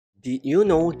Did you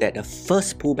know that the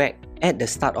first pullback at the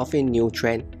start of a new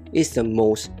trend is the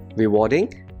most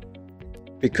rewarding?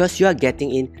 Because you are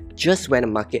getting in just when the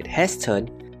market has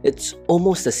turned, it's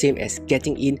almost the same as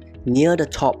getting in near the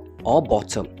top or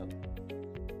bottom.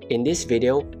 In this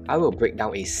video, I will break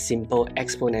down a simple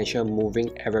exponential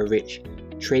moving average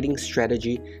trading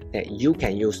strategy that you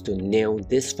can use to nail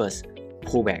this first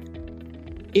pullback.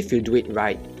 If you do it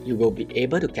right, you will be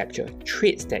able to capture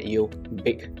trades that yield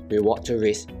big reward to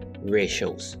risk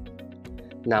ratios.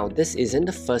 Now, this isn't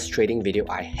the first trading video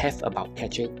I have about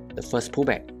catching the first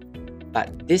pullback,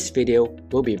 but this video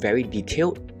will be very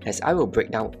detailed as I will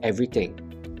break down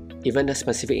everything, even the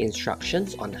specific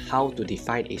instructions on how to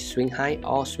define a swing high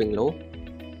or swing low,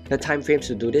 the time frames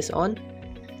to do this on,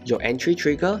 your entry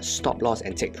trigger, stop loss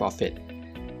and take profit.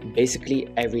 Basically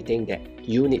everything that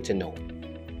you need to know.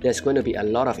 There's going to be a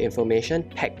lot of information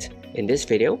packed in this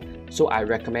video, so I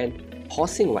recommend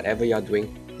pausing whatever you're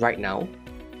doing right now,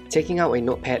 taking out a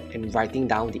notepad and writing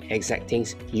down the exact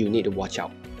things you need to watch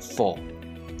out for.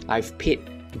 I've paid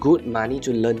good money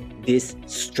to learn this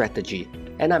strategy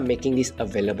and I'm making this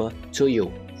available to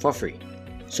you for free.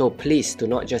 So please do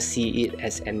not just see it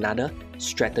as another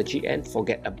strategy and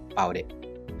forget about it.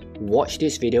 Watch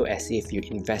this video as if you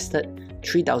invested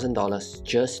 $3,000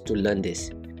 just to learn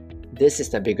this. This is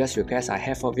the biggest request I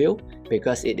have of you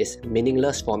because it is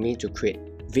meaningless for me to create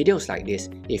videos like this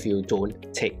if you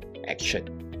don't take action.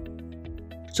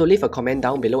 So leave a comment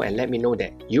down below and let me know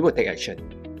that you will take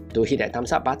action. Do hit that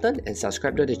thumbs up button and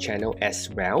subscribe to the channel as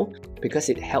well because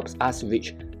it helps us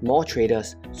reach more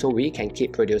traders so we can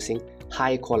keep producing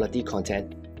high quality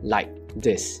content like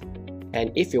this.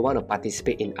 And if you want to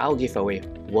participate in our giveaway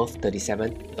worth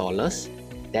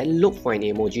 $37, then look for an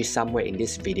emoji somewhere in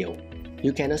this video.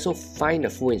 You can also find the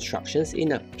full instructions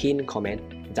in a pinned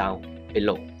comment down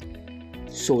below.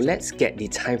 So let's get the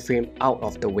time frame out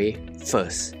of the way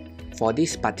first. For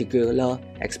this particular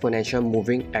exponential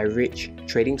moving average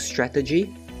trading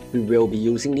strategy, we will be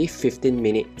using the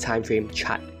 15-minute time frame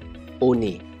chart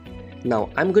only. Now,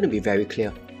 I'm going to be very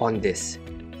clear on this.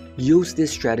 Use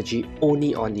this strategy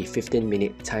only on the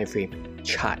 15-minute time frame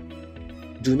chart.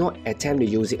 Do not attempt to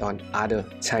use it on other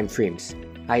time frames.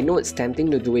 I know it's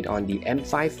tempting to do it on the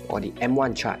M5 or the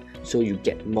M1 chart so you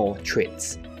get more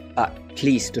trades. But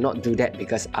please do not do that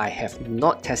because I have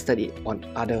not tested it on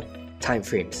other time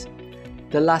frames.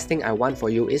 The last thing I want for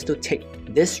you is to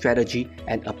take this strategy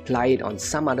and apply it on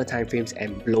some other time frames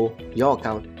and blow your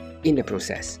account in the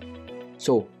process.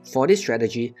 So for this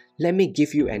strategy, let me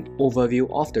give you an overview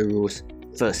of the rules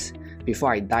first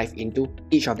before I dive into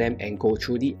each of them and go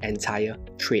through the entire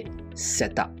trade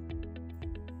setup.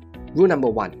 Rule number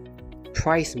 1.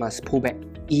 Price must pull back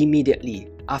immediately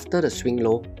after the swing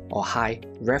low or high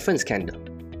reference candle.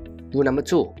 Rule number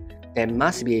 2. There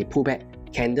must be a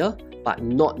pullback candle but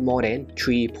not more than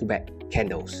 3 pullback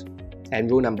candles. And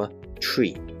rule number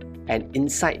 3. An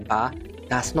inside bar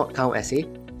does not count as a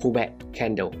pullback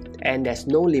candle and there's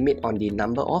no limit on the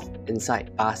number of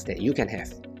inside bars that you can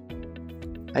have.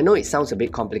 I know it sounds a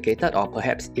bit complicated or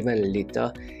perhaps even a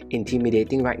little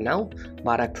intimidating right now,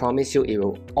 but I promise you it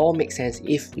will all make sense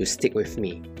if you stick with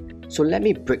me. So let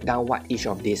me break down what each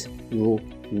of these rules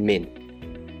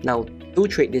mean. Now, to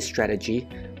trade this strategy,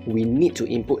 we need to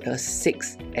input a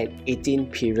 6 and 18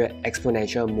 period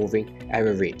exponential moving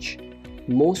average.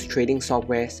 Most trading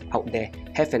softwares out there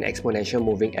have an exponential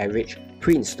moving average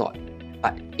pre-installed,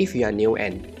 but if you are new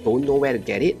and don't know where to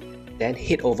get it, then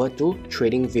head over to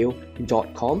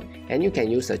tradingview.com and you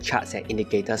can use the charts and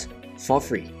indicators for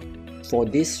free. For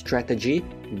this strategy,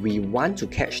 we want to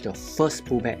catch the first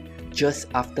pullback just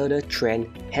after the trend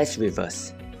has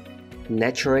reversed.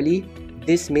 Naturally,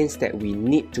 this means that we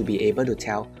need to be able to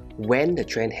tell when the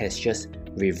trend has just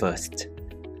reversed.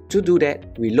 To do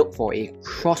that, we look for a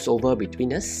crossover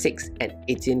between a 6 and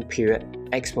 18 period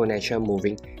exponential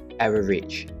moving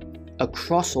average. A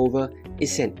crossover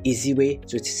is an easy way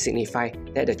to signify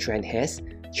that the trend has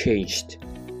changed.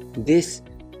 This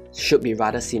should be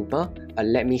rather simple, but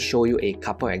let me show you a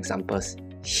couple examples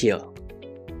here.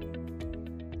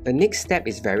 The next step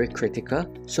is very critical,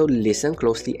 so listen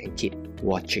closely and keep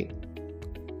watching.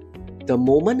 The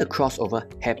moment the crossover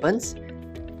happens,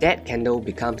 that candle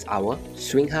becomes our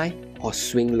swing high or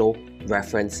swing low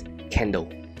reference candle.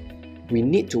 We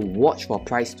need to watch for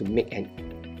price to make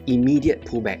an immediate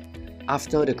pullback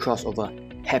after the crossover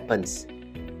happens.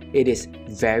 It is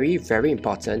very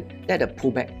important that the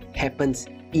pullback happens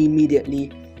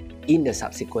immediately in the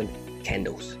subsequent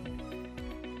candles.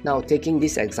 Now, taking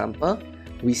this example,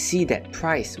 we see that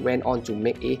price went on to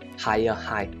make a higher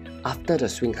high after the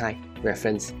swing high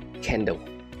reference candle.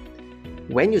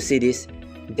 When you see this,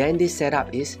 then this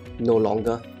setup is no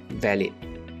longer valid.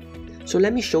 So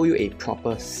let me show you a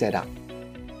proper setup.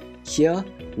 Here,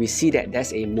 we see that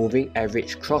there's a moving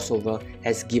average crossover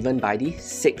as given by the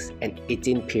 6 and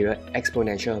 18 period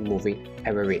exponential moving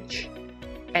average.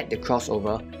 At the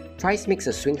crossover, price makes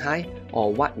a swing high,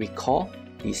 or what we call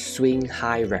the swing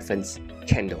high reference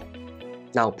candle.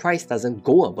 Now, price doesn't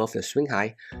go above the swing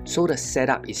high, so the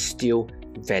setup is still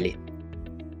valid.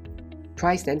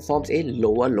 Price then forms a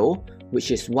lower low,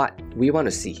 which is what we want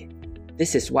to see.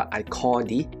 This is what I call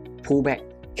the pullback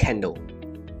candle.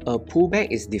 A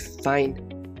pullback is defined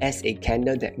as a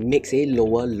candle that makes a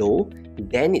lower low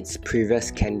than its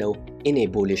previous candle in a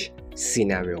bullish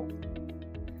scenario.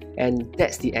 And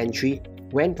that's the entry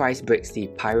when price breaks the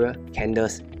prior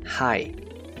candle's high.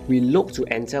 We look to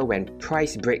enter when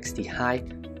price breaks the high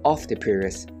of the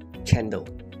previous candle.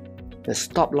 The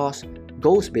stop loss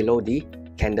goes below the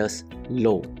candle's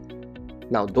low.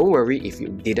 Now don't worry if you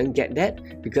didn't get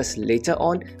that, because later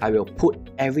on I will put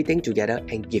everything together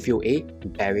and give you a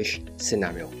bearish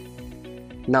scenario.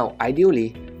 Now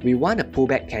ideally, we want a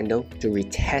pullback candle to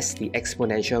retest the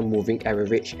exponential moving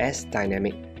average as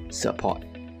dynamic support.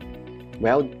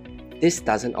 Well, this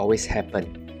doesn't always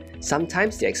happen.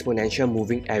 Sometimes the exponential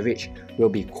moving average will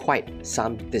be quite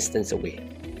some distance away.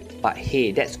 But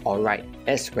hey, that's alright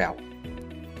as well.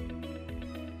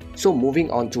 So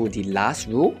moving on to the last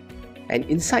rule, an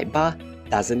inside bar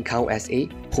doesn't count as a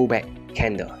pullback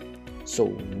candle. So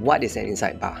what is an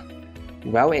inside bar?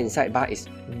 Well, an inside bar is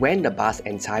when the bar's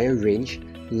entire range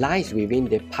lies within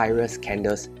the previous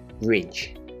candle's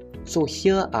range. So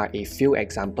here are a few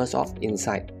examples of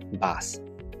inside bars.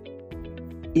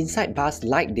 Inside bars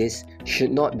like this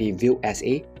should not be viewed as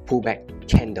a pullback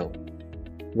candle.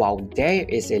 While there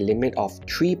is a limit of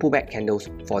 3 pullback candles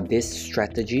for this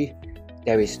strategy,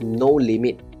 there is no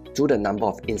limit to the number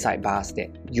of inside bars that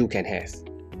you can have.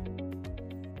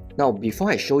 Now, before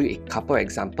I show you a couple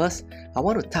examples, I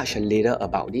want to touch a little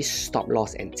about these stop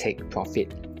loss and take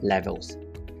profit levels.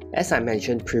 As I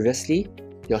mentioned previously,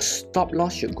 your stop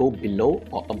loss should go below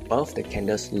or above the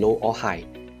candle's low or high,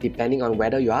 depending on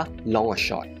whether you are long or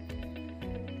short.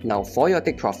 Now, for your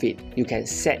take profit, you can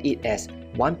set it as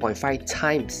 1.5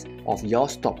 times of your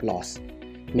stop loss,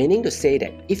 meaning to say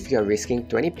that if you're risking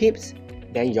 20 pips,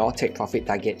 then your take profit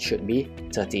target should be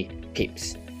 30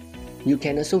 pips. You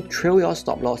can also trail your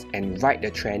stop loss and ride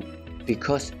the trend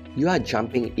because you are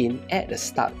jumping in at the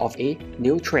start of a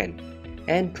new trend,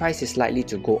 and price is likely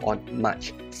to go on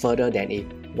much further than a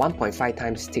 1.5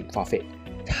 times take profit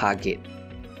target.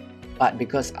 But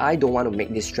because I don't want to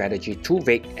make this strategy too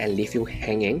vague and leave you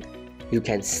hanging, you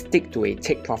can stick to a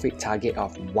take profit target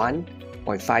of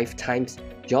 1.5 times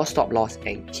your stop loss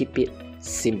and keep it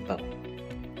simple.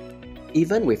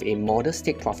 Even with a modest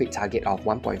take profit target of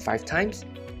 1.5 times,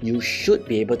 you should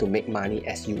be able to make money,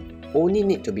 as you only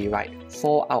need to be right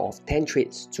 4 out of 10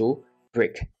 trades to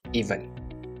break even.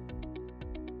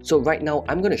 So right now,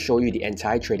 I'm going to show you the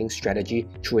entire trading strategy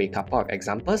through a couple of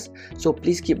examples, so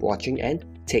please keep watching and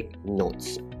take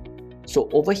notes. So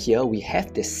over here, we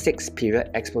have the 6 period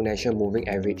exponential moving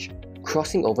average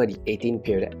crossing over the 18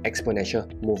 period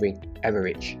exponential moving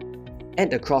average. At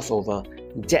the crossover,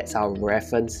 that's our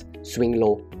reference swing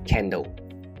low candle.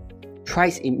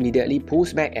 Price immediately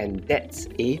pulls back, and that's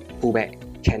a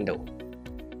pullback candle.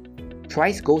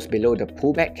 Price goes below the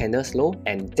pullback candle's low,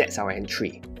 and that's our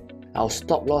entry. Our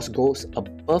stop loss goes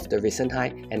above the recent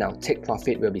high, and our take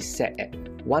profit will be set at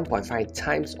 1.5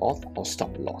 times of our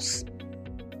stop loss.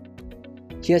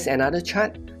 Here's another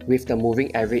chart with the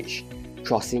moving average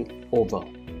crossing over.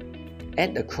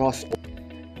 At the crossover,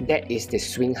 that is the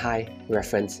swing high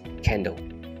reference candle.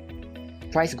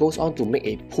 Price goes on to make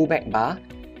a pullback bar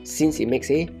since it makes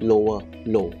a lower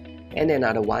low, and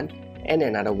another one, and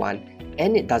another one,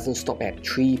 and it doesn't stop at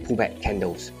 3 pullback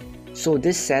candles. So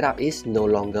this setup is no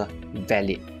longer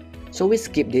valid. So we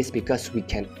skip this because we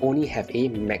can only have a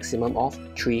maximum of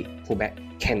 3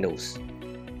 pullback candles.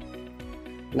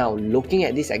 Now looking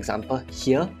at this example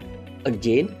here,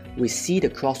 again, we see the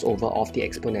crossover of the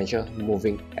exponential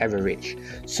moving average.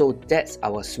 So that's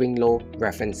our swing low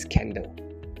reference candle.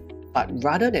 But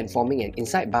rather than forming an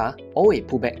inside bar or a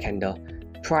pullback candle,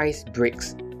 price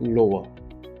breaks lower.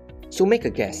 So make a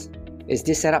guess, is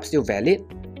this setup still valid?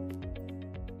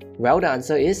 Well, the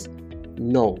answer is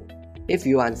no. If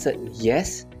you answered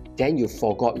yes, then you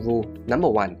forgot rule number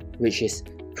 1, which is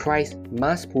price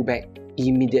must pull back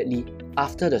immediately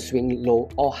after the swing low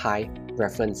or high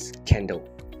reference candle.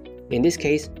 In this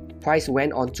case, price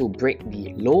went on to break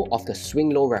the low of the swing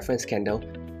low reference candle,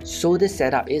 so this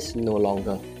setup is no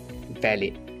longer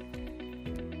valid.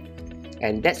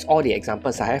 And that's all the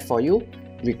examples I have for you.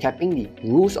 recapping the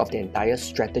rules of the entire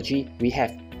strategy, we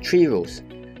have 3 rules.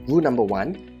 Rule number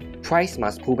 1, price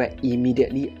must pull back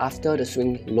immediately after the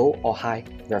swing low or high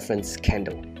reference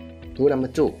candle. Rule number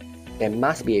 2, there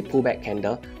must be a pullback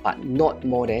candle but not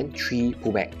more than 3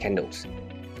 pullback candles.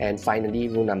 And finally,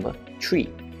 rule number 3,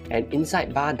 an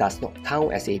inside bar does not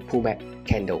count as a pullback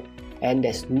candle, and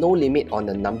there's no limit on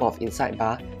the number of inside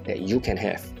bar that you can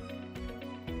have.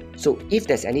 So if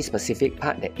there's any specific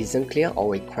part that isn't clear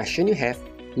or a question you have,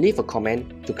 leave a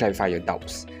comment to clarify your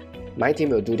doubts. My team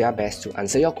will do their best to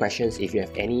answer your questions if you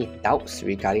have any doubts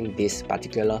regarding this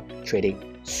particular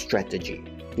trading strategy.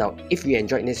 Now, if you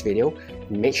enjoyed this video,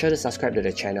 make sure to subscribe to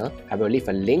the channel. I will leave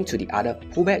a link to the other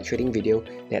pullback trading video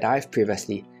that I've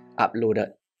previously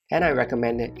uploaded, and I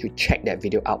recommend that you check that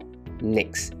video out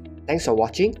next. Thanks for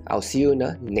watching. I'll see you in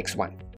the next one.